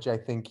acting, which I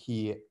think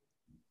he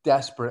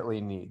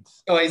desperately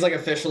needs. Oh, he's like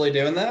officially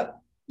doing that?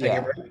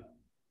 Yeah.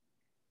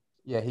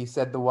 Yeah, he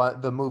said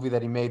the movie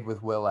that he made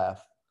with Will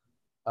F.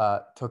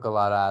 Took a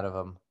lot out of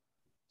him.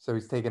 So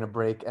he's taking a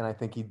break, and I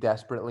think he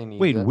desperately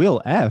needs it.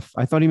 Will F?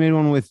 I thought he made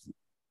one with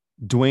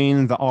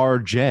Dwayne the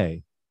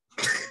RJ.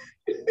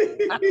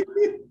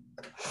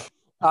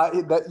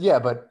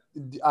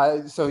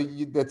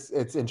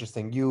 It's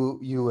interesting.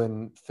 You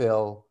and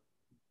Phil,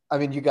 I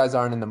mean, you guys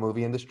aren't in the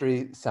movie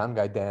industry. Sound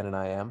guy Dan and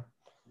I am.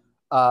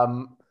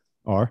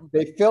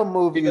 They film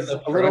movies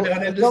a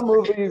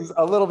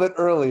little bit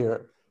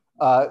earlier.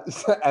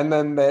 And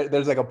then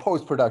there's like a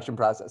post-production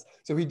process.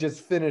 So he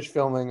just finished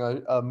filming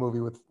a movie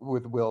with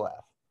Will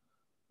F.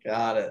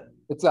 Got it.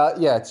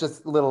 It's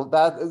just little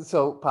that.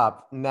 So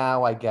Pop,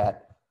 now I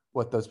get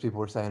what those people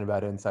were saying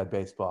about Inside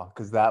Baseball,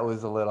 because that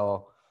was a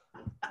lot.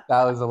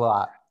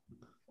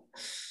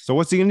 So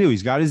what's he gonna do?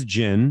 He's got his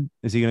gin.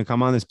 Is he gonna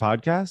come on this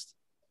podcast?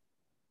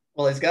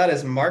 Well, he's got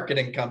his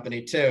marketing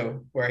company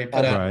too, where he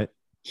put out a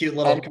cute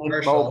little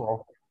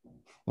commercial.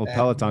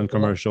 Peloton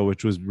commercial,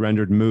 which was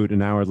rendered moot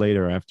an hour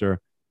later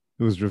after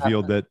it was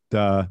revealed that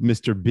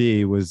Mr.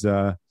 B was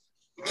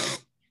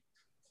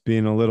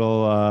being a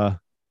little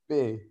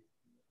B.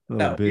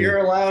 No, you're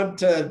allowed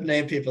to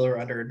name people who are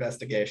under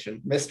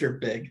investigation. Mr.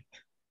 Big.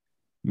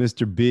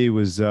 Mr. B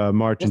was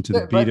marching to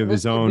the beat of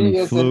his own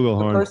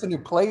flugelhorn. The person who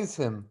plays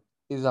him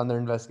is under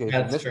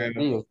investigation. That's Mr. true.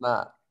 B is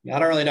not. I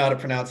don't really know how to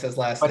pronounce his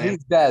last name. But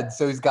he's dead,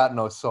 so he's got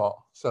no soul.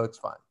 So it's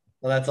fine.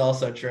 Well, that's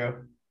also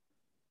true.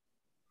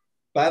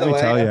 By the way,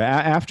 let me tell you,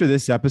 after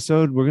this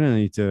episode, we're gonna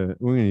need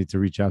to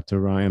reach out to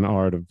Ryan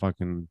R to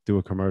fucking do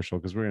a commercial,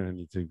 because we're gonna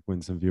need to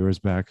win some viewers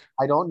back.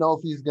 I don't know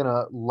if he's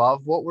gonna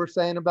love what we're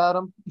saying about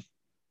him.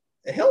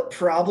 He'll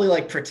probably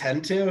like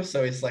pretend to,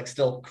 so he's like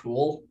still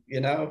cool, you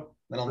know.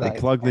 Then I'll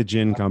plug the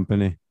gin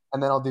company,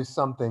 and then I'll do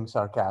something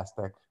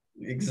sarcastic.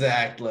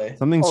 Exactly.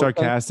 Something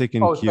sarcastic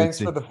and cutesy.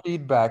 Thanks for the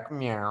feedback.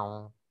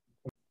 Meow.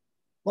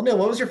 Well, Neil,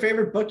 what was your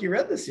favorite book you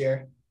read this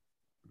year?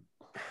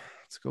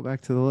 Let's go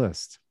back to the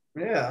list.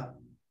 Yeah.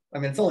 I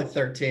mean, it's only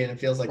 13. It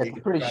feels like it's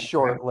a pretty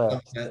short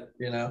list.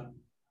 You know?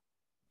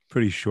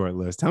 Pretty short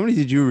list. How many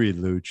did you read,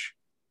 Luch?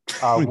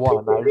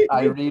 One.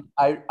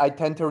 I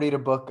tend to read a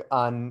book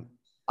on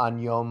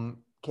Yom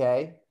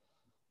K.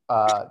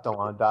 Don't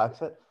want to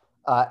dox it.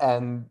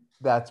 And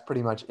that's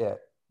pretty much it.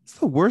 It's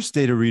the worst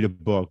day to read a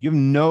book. You have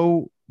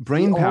no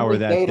brain The power only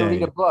that day day. to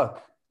read a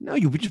book. No,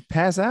 you would just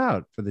pass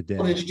out for the day.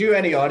 Well, did you do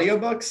any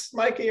audiobooks,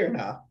 Mikey, or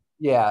no?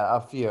 Yeah,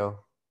 a few.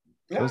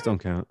 Those don't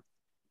count.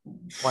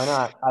 Why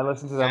not? I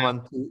listen to them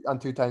on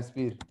 2x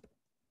speed.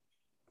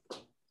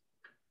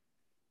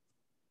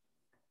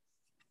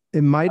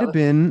 It might have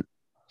been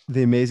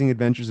The Amazing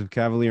Adventures of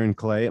Cavalier and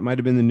Clay. It might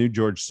have been the new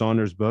George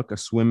Saunders book, A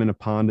Swim in a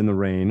Pond in the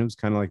Rain. It was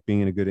kind of like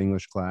being in a good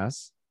English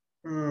class.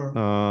 Did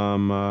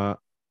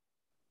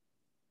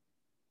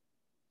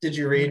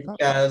you read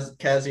Kaz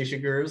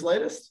Ishiguro's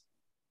latest?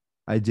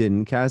 I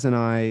didn't. Kaz and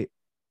I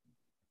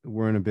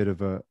were in a bit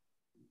of a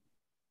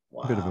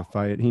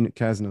fight.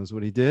 Kaz knows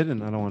what he did,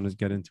 and I don't want to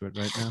get into it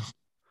right now.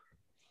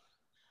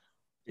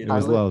 It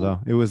was low, though.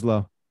 It was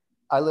low.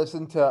 I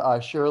listened to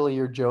Surely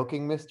You're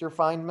Joking, Mr.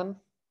 Feynman.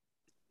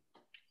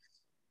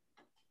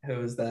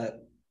 Who is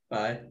that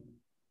by?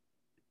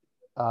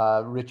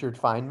 Richard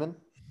Feynman.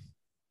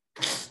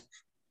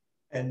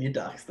 And you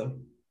doxed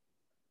him.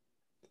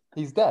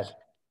 He's dead.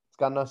 He's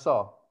got no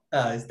soul.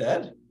 Oh, he's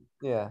dead?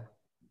 Yeah.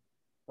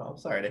 Well, I'm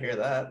sorry to hear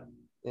that.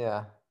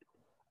 Yeah.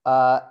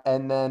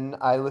 And then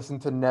I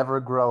listened to Never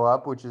Grow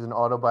Up, which is an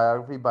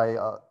autobiography by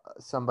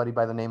somebody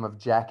by the name of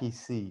Jackie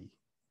C.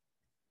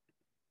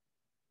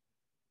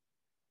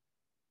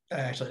 I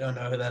actually don't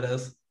know who that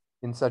is.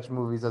 In such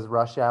movies as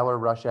Rush Hour,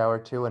 Rush Hour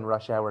 2, and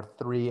Rush Hour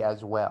 3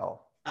 as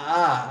well.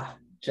 Ah,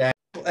 Jack.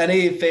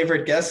 Any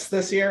favorite guests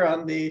this year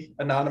on the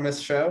anonymous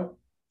show?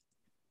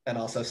 And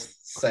also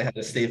say hi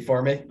to Steve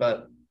for me,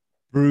 but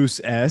Bruce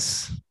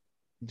S.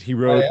 He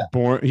wrote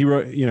Born. He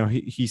wrote,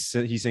 he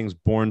sings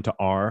Born to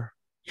R,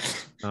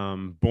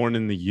 Born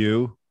in the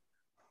U,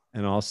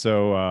 and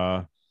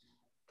also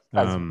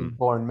has been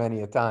born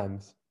many a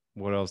times.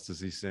 What else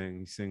does he sing?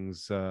 He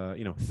sings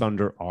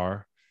Thunder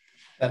R.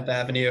 10th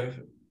Avenue.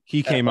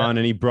 He came on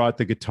and he brought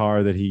the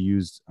guitar that he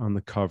used on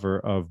the cover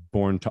of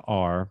Born to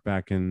R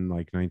back in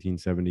like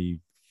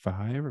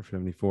 1975 or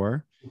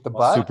 74. The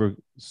butt?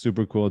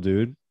 Super cool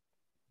dude.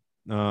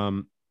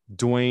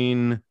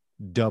 Dwayne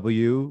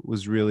W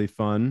was really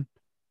fun.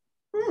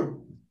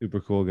 Super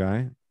cool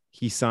guy.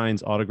 He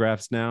signs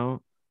autographs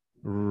now,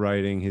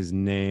 writing his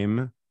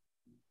name,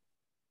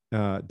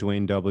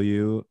 Dwayne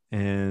W,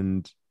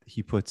 and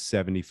he puts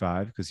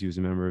 75 because he was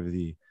a member of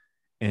the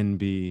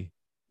NB.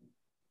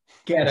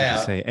 Get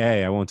out. Say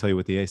A. I won't tell you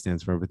what the A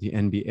stands for, but the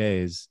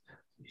NBA's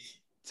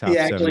top he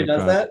actually 75.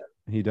 does that?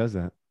 He does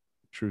that.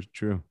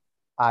 True.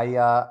 I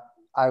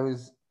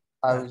was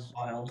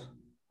wild.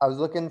 I was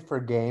looking for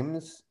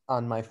games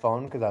on my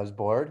phone because I was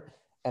bored,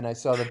 and I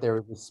saw that there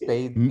was a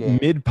Spades game.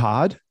 Mid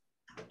pod?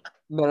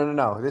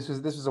 No. This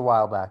was a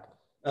while back.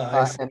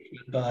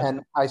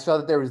 And I saw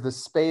that there was the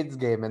Spades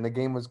game, and the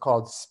game was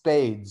called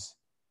Spades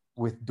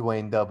with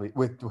Dwayne W.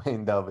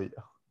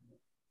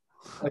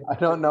 I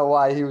don't know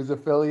why he was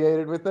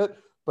affiliated with it,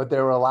 but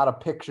there were a lot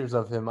of pictures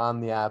of him on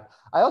the app.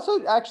 I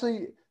also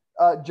actually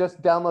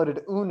just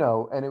downloaded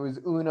Uno, and it was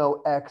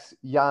Uno X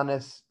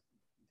Giannis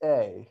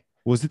A.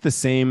 Was it the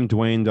same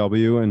Dwayne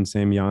W and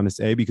same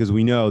Giannis A? Because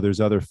we know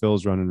there's other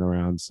Phils running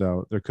around,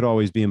 so there could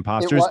always be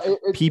imposters.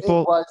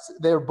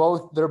 They're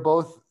both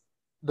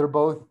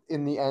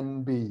in the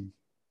NB.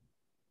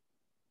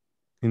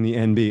 In the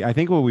NB. I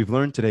think what we've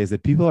learned today is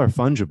that people are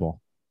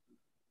fungible.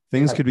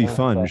 Things could be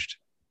funged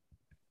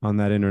on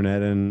that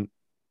internet, and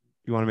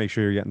you want to make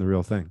sure you're getting the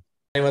real thing.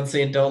 Anyone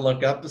seen Don't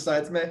Look Up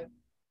besides me?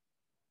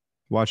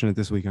 Watching it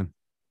this weekend.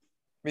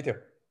 Me too.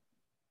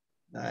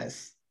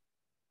 Nice.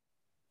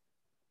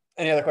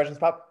 Any other questions,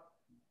 Pop?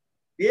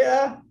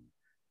 Yeah.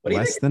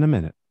 Less than a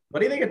minute. What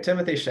do you think of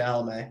Timothée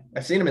Chalamet?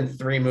 I've seen him in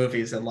 3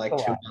 movies in like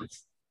 2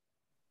 months.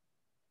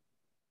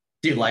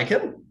 Do you like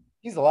him?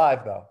 He's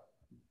alive, though.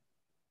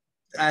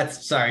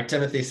 Sorry,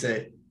 Timothy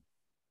C.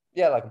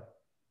 Yeah, I like him.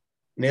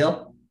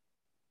 Neil?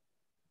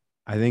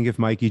 I think if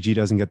Mikey G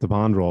doesn't get the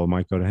Bond role, it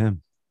might go to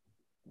him.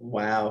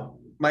 Wow.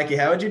 Mikey,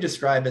 how would you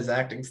describe his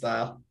acting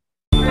style?